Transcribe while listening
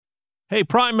Hey,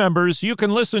 Prime members, you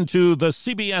can listen to the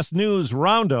CBS News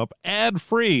Roundup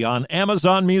ad-free on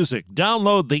Amazon Music.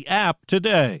 Download the app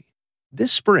today.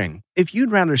 This spring, if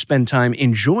you'd rather spend time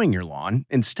enjoying your lawn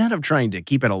instead of trying to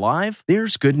keep it alive,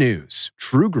 there's good news.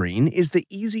 TruGreen is the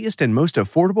easiest and most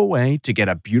affordable way to get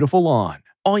a beautiful lawn.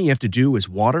 All you have to do is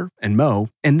water and mow,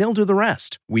 and they'll do the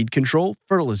rest. Weed control,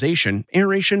 fertilization,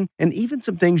 aeration, and even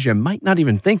some things you might not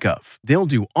even think of. They'll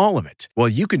do all of it, while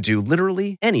you can do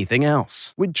literally anything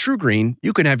else. With TruGreen,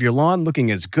 you can have your lawn looking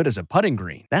as good as a putting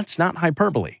green. That's not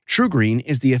hyperbole. TruGreen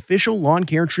is the official lawn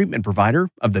care treatment provider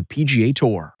of the PGA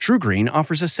Tour. TruGreen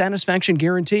offers a satisfaction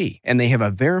guarantee, and they have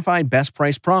a verified best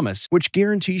price promise, which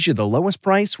guarantees you the lowest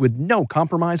price with no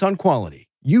compromise on quality.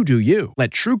 You do you. Let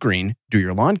TruGreen do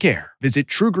your lawn care. Visit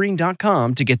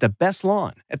TruGreen.com to get the best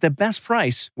lawn at the best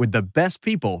price with the best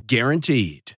people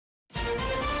guaranteed.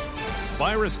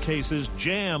 Virus cases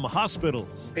jam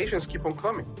hospitals. Patients keep on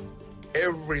coming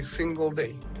every single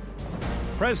day.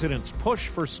 Presidents push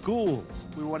for schools.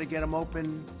 We want to get them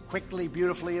open quickly,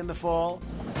 beautifully in the fall.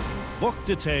 Book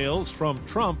details from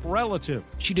Trump relative.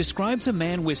 She describes a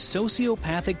man with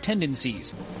sociopathic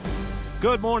tendencies.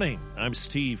 Good morning. I'm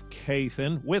Steve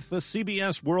Kathan with the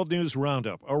CBS World News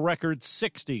Roundup. A record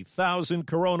 60,000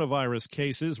 coronavirus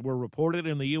cases were reported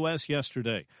in the U.S.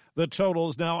 yesterday. The total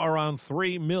is now around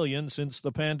 3 million since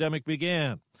the pandemic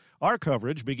began. Our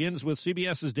coverage begins with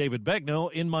CBS's David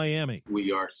Begnaud in Miami.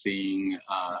 We are seeing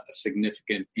a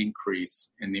significant increase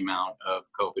in the amount of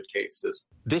COVID cases.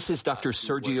 This is Dr.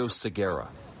 Sergio Segura.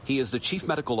 He is the chief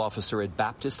medical officer at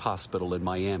Baptist Hospital in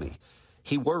Miami.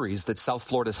 He worries that South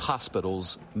Florida's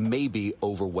hospitals may be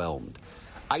overwhelmed.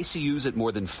 ICUs at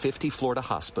more than 50 Florida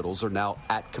hospitals are now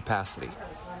at capacity.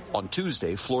 On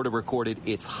Tuesday, Florida recorded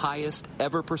its highest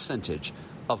ever percentage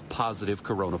of positive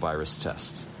coronavirus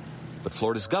tests. But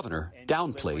Florida's governor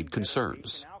downplayed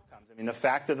concerns. I mean, the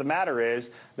fact of the matter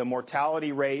is the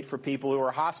mortality rate for people who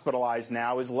are hospitalized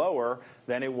now is lower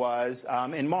than it was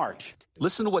in March.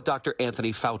 Listen to what Dr.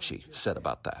 Anthony Fauci said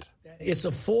about that. It's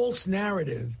a false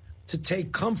narrative to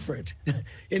take comfort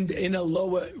in a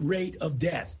lower rate of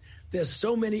death. There's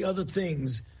so many other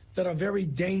things that are very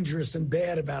dangerous and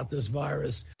bad about this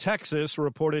virus. Texas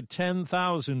reported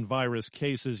 10,000 virus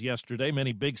cases yesterday.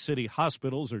 Many big city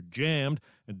hospitals are jammed,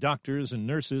 and doctors and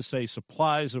nurses say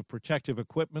supplies of protective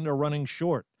equipment are running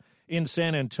short. In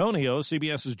San Antonio,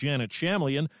 CBS's Janet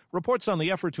Shamlian reports on the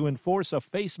effort to enforce a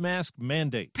face mask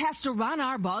mandate. Pastor Ron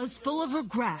Arbaugh is full of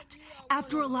regret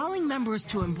after allowing members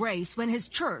to embrace when his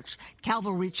church,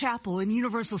 Calvary Chapel in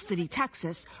Universal City,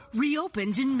 Texas,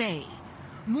 reopened in May.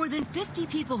 More than 50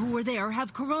 people who were there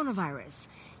have coronavirus,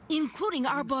 including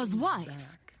Arbaugh's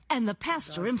wife and the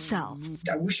pastor himself.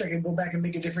 I wish I could go back and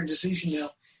make a different decision now,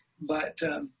 but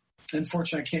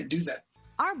unfortunately I can't do that.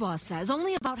 Arbaugh says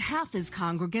only about half his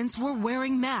congregants were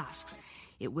wearing masks.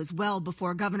 It was well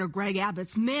before Governor Greg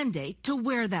Abbott's mandate to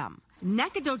wear them.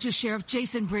 Nacogdoches Sheriff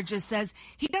Jason Bridges says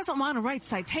he doesn't want to write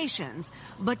citations,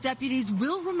 but deputies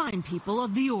will remind people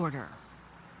of the order.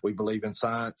 We believe in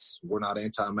science. We're not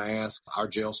anti-mask. Our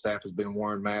jail staff has been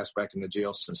wearing masks back in the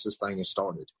jail since this thing has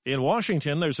started. In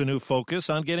Washington, there's a new focus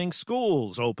on getting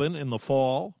schools open in the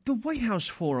fall. The White House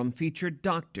Forum featured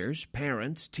doctors,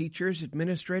 parents, teachers,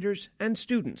 administrators, and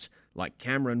students, like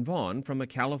Cameron Vaughn from a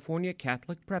California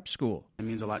Catholic prep school. It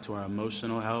means a lot to our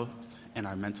emotional health and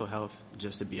our mental health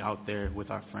just to be out there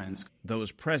with our friends.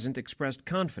 Those present expressed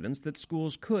confidence that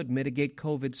schools could mitigate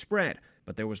COVID spread,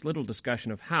 but there was little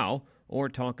discussion of how or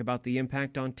talk about the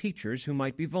impact on teachers who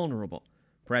might be vulnerable.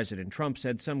 President Trump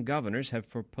said some governors have,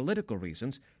 for political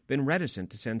reasons, been reticent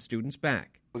to send students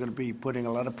back. We're going to be putting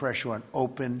a lot of pressure on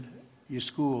open your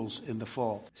schools in the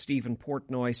fall. Stephen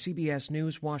Portnoy, CBS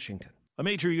News, Washington. A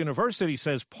major university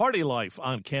says party life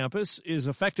on campus is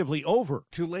effectively over.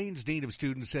 Tulane's dean of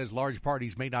students says large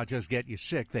parties may not just get you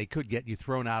sick, they could get you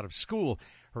thrown out of school.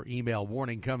 Her email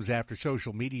warning comes after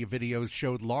social media videos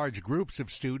showed large groups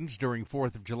of students during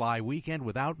 4th of July weekend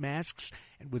without masks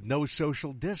and with no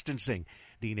social distancing.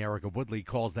 Dean Erica Woodley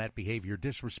calls that behavior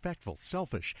disrespectful,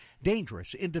 selfish,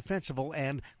 dangerous, indefensible,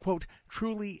 and, quote,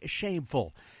 truly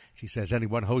shameful. She says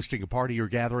anyone hosting a party or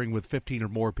gathering with 15 or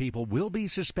more people will be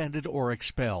suspended or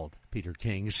expelled. Peter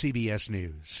King, CBS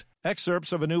News.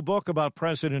 Excerpts of a new book about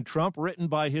President Trump written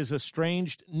by his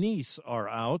estranged niece are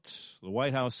out. The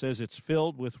White House says it's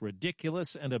filled with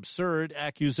ridiculous and absurd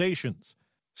accusations.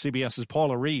 CBS's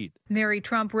Paula Reed. Mary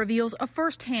Trump reveals a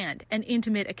firsthand and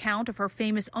intimate account of her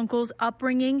famous uncle's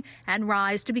upbringing and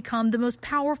rise to become the most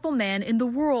powerful man in the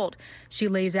world. She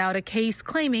lays out a case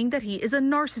claiming that he is a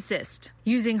narcissist.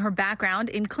 Using her background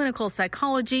in clinical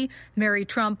psychology, Mary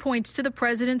Trump points to the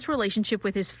president's relationship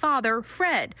with his father,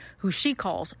 Fred, who she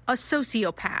calls a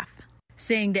sociopath,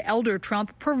 saying the elder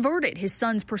Trump perverted his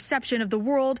son's perception of the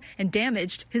world and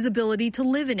damaged his ability to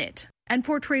live in it, and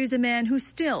portrays a man who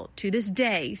still, to this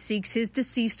day, seeks his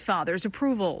deceased father's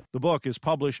approval. The book is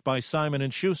published by Simon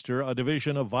 & Schuster, a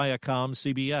division of Viacom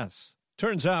CBS.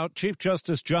 Turns out Chief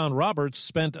Justice John Roberts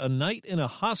spent a night in a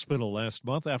hospital last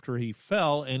month after he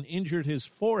fell and injured his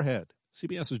forehead.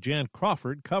 CBS's Jan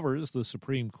Crawford covers the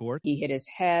Supreme Court. He hit his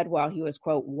head while he was,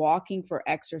 quote, walking for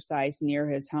exercise near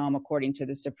his home, according to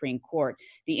the Supreme Court.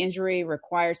 The injury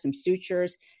required some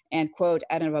sutures and, quote,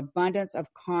 out of abundance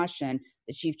of caution,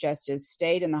 the Chief Justice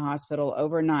stayed in the hospital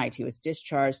overnight. He was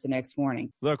discharged the next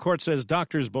morning. The court says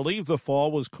doctors believe the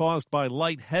fall was caused by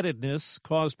lightheadedness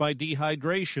caused by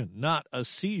dehydration, not a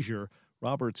seizure.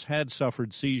 Roberts had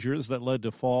suffered seizures that led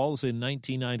to falls in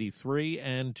 1993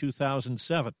 and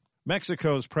 2007.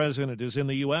 Mexico's president is in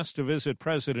the U.S. to visit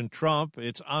President Trump.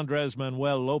 It's Andrés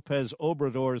Manuel López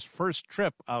Obrador's first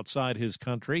trip outside his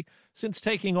country since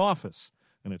taking office,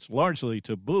 and it's largely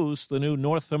to boost the new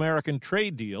North American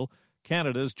trade deal.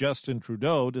 Canada's Justin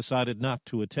Trudeau decided not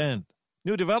to attend.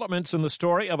 New developments in the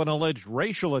story of an alleged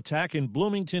racial attack in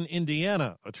Bloomington,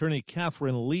 Indiana. Attorney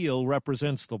Catherine Leal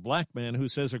represents the black man who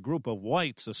says a group of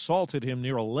whites assaulted him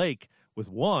near a lake, with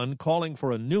one calling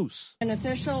for a noose. An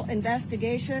official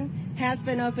investigation has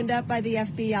been opened up by the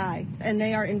FBI, and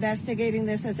they are investigating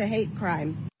this as a hate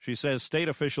crime. She says state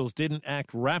officials didn't act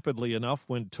rapidly enough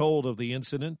when told of the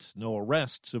incident. No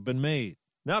arrests have been made.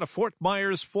 Now to Fort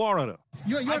Myers, Florida.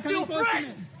 You're coming close to me.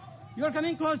 You're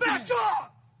coming close to me. Back off!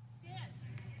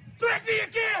 Threaten me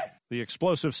again! The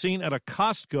explosive scene at a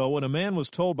Costco when a man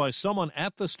was told by someone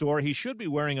at the store he should be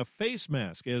wearing a face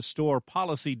mask as store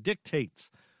policy dictates.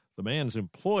 The man's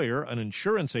employer, an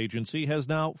insurance agency, has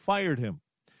now fired him.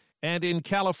 And in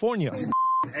California,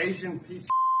 Asian piece.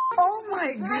 Oh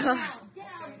my God.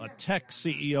 A tech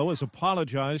CEO has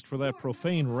apologized for that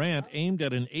profane rant aimed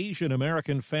at an Asian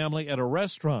American family at a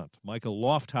restaurant. Michael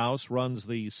Lofthouse runs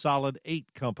the Solid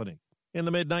 8 company. In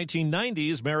the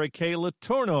mid-1990s, Mary Kay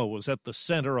Letourneau was at the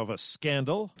center of a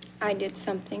scandal. I did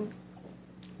something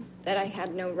that I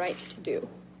had no right to do,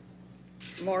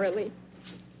 morally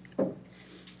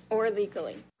or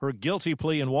legally. Her guilty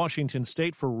plea in Washington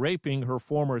state for raping her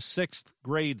former 6th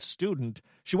grade student.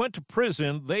 She went to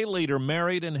prison. They later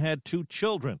married and had 2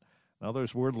 children. Now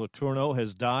there's word Letourneau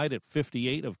has died at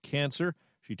 58 of cancer.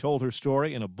 She told her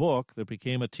story in a book that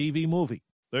became a TV movie.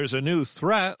 There's a new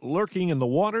threat lurking in the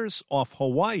waters off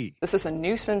Hawaii. This is a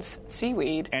nuisance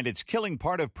seaweed. And it's killing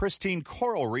part of pristine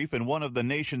coral reef in one of the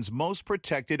nation's most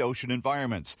protected ocean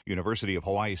environments. University of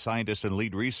Hawaii scientist and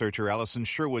lead researcher Allison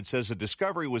Sherwood says the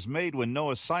discovery was made when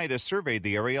NOAA scientists surveyed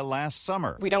the area last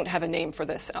summer. We don't have a name for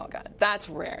this alga. That's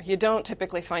rare. You don't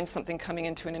typically find something coming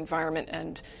into an environment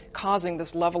and causing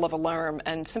this level of alarm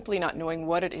and simply not knowing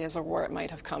what it is or where it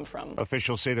might have come from.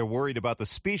 Officials say they're worried about the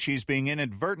species being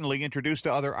inadvertently introduced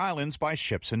to other islands by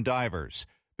ships and divers.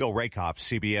 Bill Rakoff,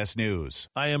 CBS News.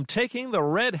 I am taking the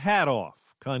red hat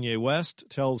off, Kanye West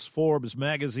tells Forbes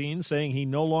magazine, saying he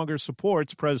no longer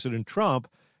supports President Trump,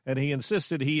 and he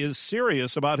insisted he is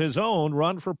serious about his own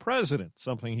run for president,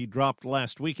 something he dropped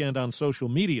last weekend on social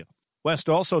media. West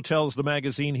also tells the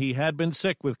magazine he had been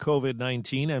sick with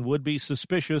COVID-19 and would be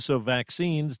suspicious of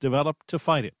vaccines developed to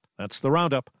fight it. That's the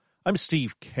Roundup. I'm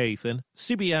Steve Kathan,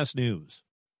 CBS News.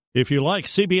 If you like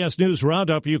CBS News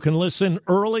Roundup, you can listen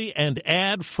early and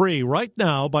ad-free right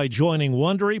now by joining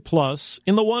Wondery Plus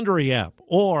in the Wondery app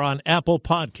or on Apple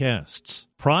Podcasts.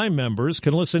 Prime members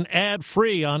can listen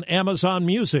ad-free on Amazon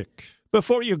Music.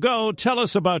 Before you go, tell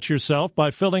us about yourself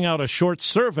by filling out a short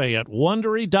survey at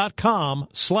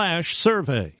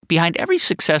Wondery.com/survey. Behind every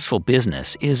successful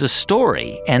business is a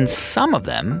story, and some of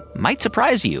them might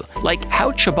surprise you. Like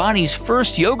how Chobani's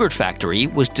first yogurt factory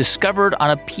was discovered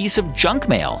on a piece of junk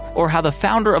mail, or how the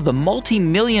founder of the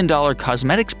multi-million-dollar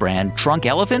cosmetics brand Drunk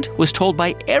Elephant was told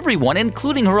by everyone,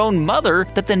 including her own mother,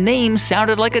 that the name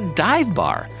sounded like a dive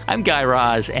bar. I'm Guy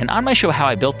Raz, and on my show How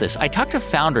I Built This, I talk to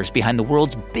founders behind the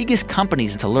world's biggest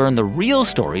companies to learn the real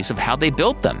stories of how they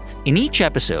built them. In each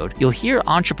episode, you'll hear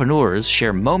entrepreneurs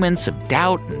share moments of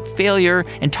doubt and failure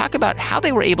and talk about how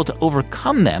they were able to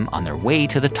overcome them on their way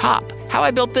to the top. How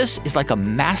I Built This is like a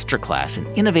masterclass in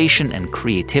innovation and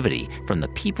creativity from the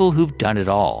people who've done it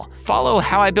all. Follow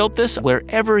How I Built This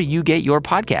wherever you get your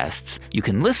podcasts. You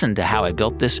can listen to How I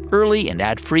Built This early and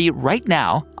ad-free right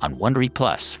now on Wondery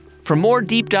Plus. For more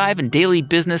deep dive and daily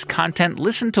business content,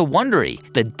 listen to Wondery,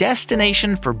 the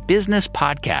destination for business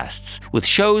podcasts. With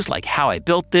shows like How I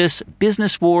Built This,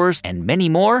 Business Wars, and many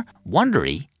more,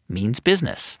 Wondery means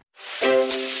business.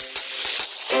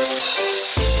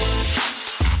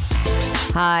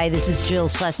 Hi, this is Jill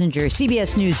Schlesinger,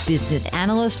 CBS News business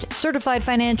analyst, certified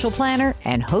financial planner,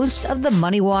 and host of the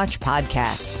Money Watch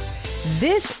podcast.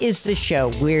 This is the show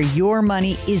where your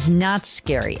money is not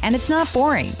scary and it's not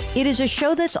boring. It is a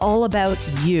show that's all about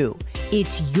you.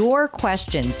 It's your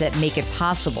questions that make it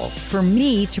possible for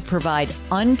me to provide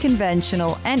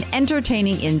unconventional and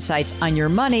entertaining insights on your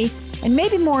money and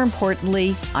maybe more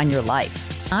importantly, on your life.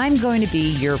 I'm going to be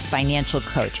your financial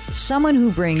coach, someone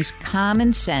who brings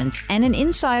common sense and an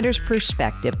insider's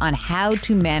perspective on how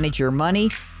to manage your money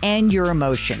and your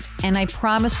emotions. And I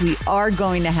promise we are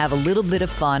going to have a little bit of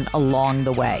fun along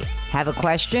the way. Have a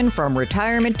question from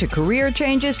retirement to career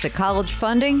changes to college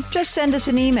funding? Just send us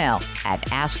an email at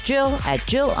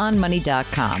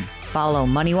askjill@jillonmoney.com. Follow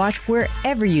Money Watch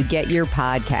wherever you get your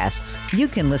podcasts. You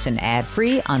can listen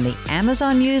ad-free on the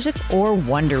Amazon Music or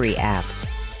Wondery app.